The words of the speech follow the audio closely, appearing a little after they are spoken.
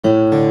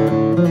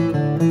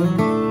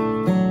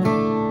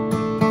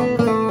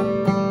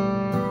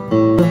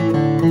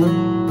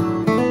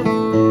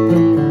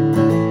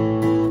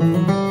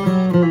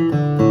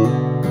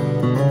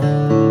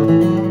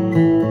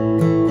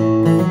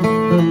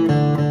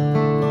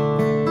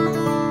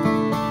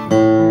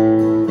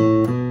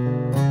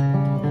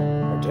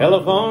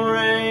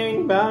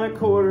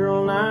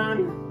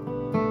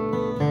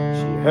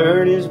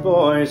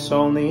voice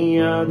on the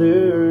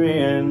other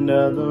end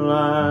of the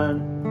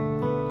line.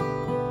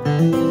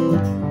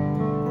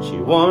 She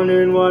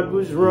wondered what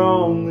was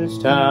wrong this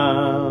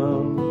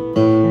time.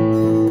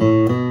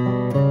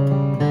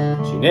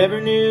 She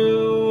never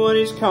knew what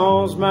his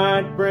calls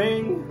might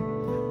bring.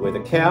 With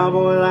a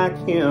cowboy like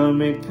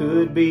him, it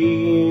could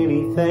be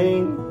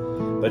anything.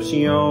 But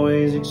she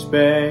always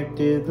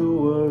expected the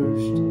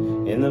worst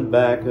in the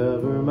back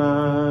of her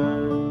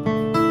mind.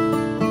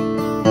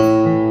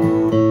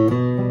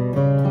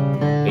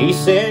 He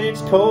said,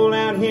 it's cold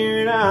out here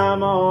and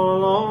I'm all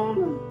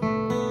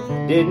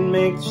alone. Didn't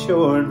make the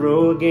short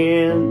row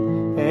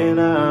again, and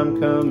I'm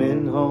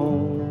coming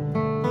home.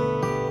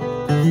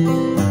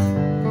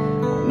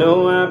 I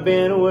know I've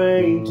been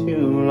away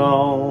too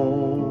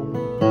long.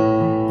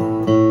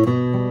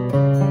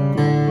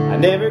 I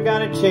never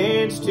got a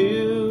chance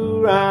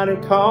to ride or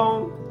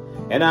call,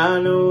 and I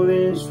know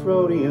this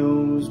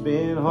rodeo's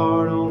been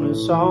hard on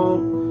us all.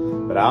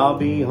 But I'll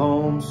be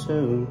home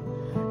soon,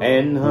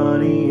 and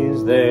honey,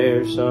 is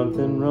there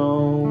something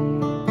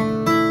wrong?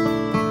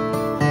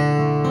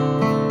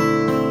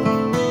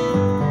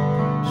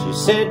 She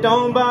said,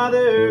 don't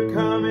bother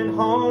coming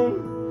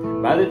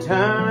home. By the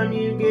time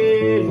you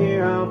get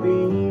here, I'll be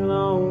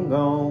long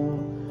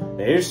gone.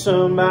 There's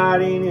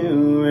somebody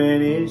new,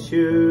 and it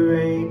sure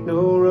ain't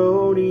no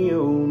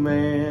rodeo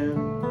man.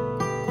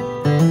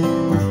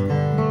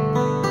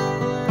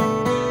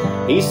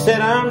 He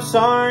said, I'm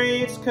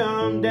sorry it's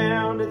come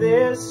down to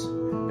this.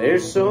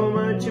 There's so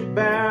much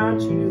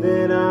about you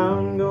that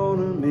I'm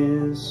gonna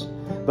miss.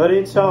 But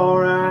it's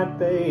alright,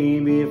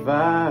 baby, if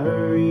I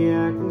hurry,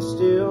 I can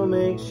still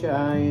make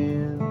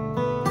Cheyenne.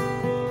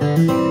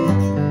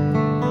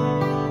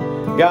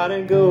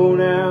 Gotta go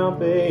now,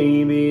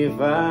 baby, if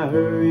I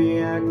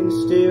hurry, I can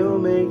still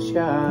make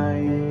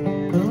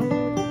Cheyenne.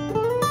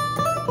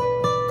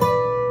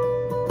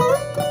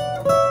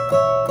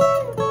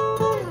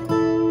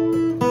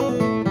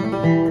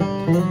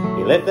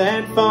 He left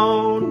that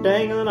phone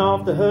dangling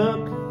off the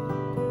hook,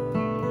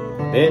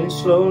 then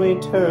slowly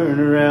turned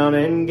around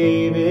and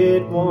gave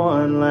it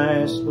one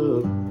last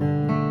look.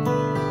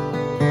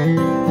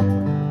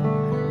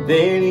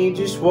 Then he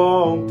just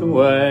walked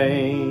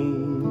away.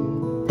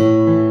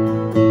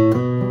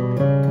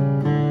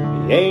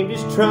 He aimed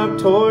his truck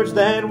towards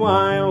that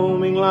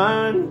Wyoming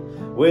line.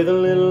 With a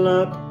little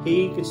luck,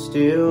 he could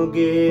still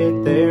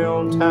get there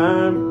on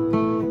time.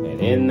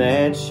 And in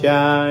that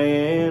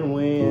Cheyenne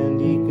wind,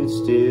 he could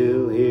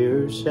still hear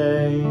her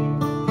say,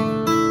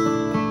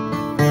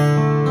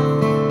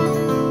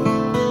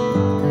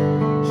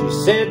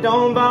 said,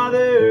 don't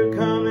bother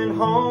coming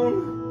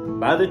home.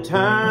 By the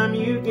time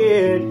you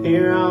get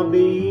here, I'll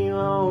be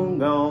long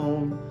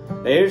gone.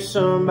 There's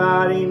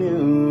somebody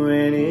new,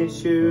 and it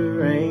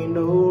sure ain't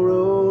no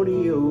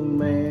rodeo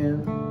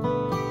man.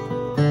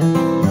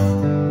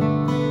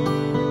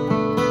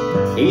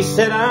 He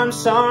said, I'm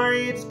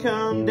sorry it's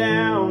come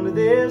down to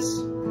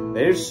this.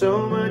 There's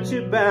so much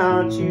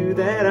about you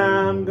that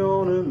I'm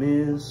gonna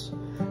miss.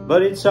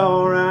 But it's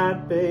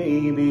alright,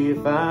 baby,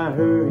 if I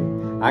hurry,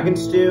 I can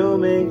still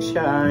make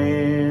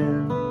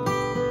Cheyenne.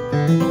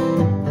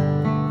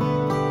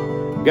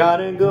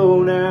 Gotta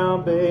go now,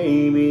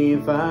 baby,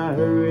 if I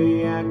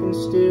hurry, I can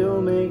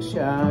still make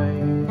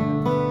Cheyenne.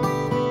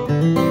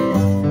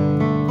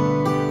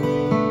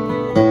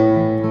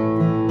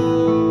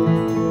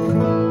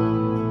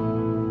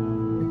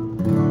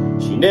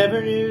 She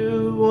never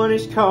knew what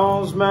his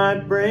calls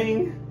might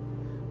bring.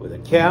 With a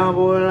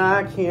cowboy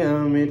like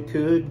him, it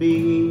could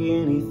be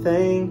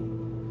anything.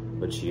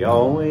 But she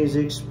always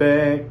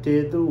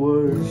expected the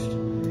worst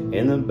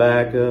in the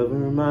back of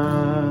her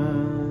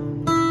mind.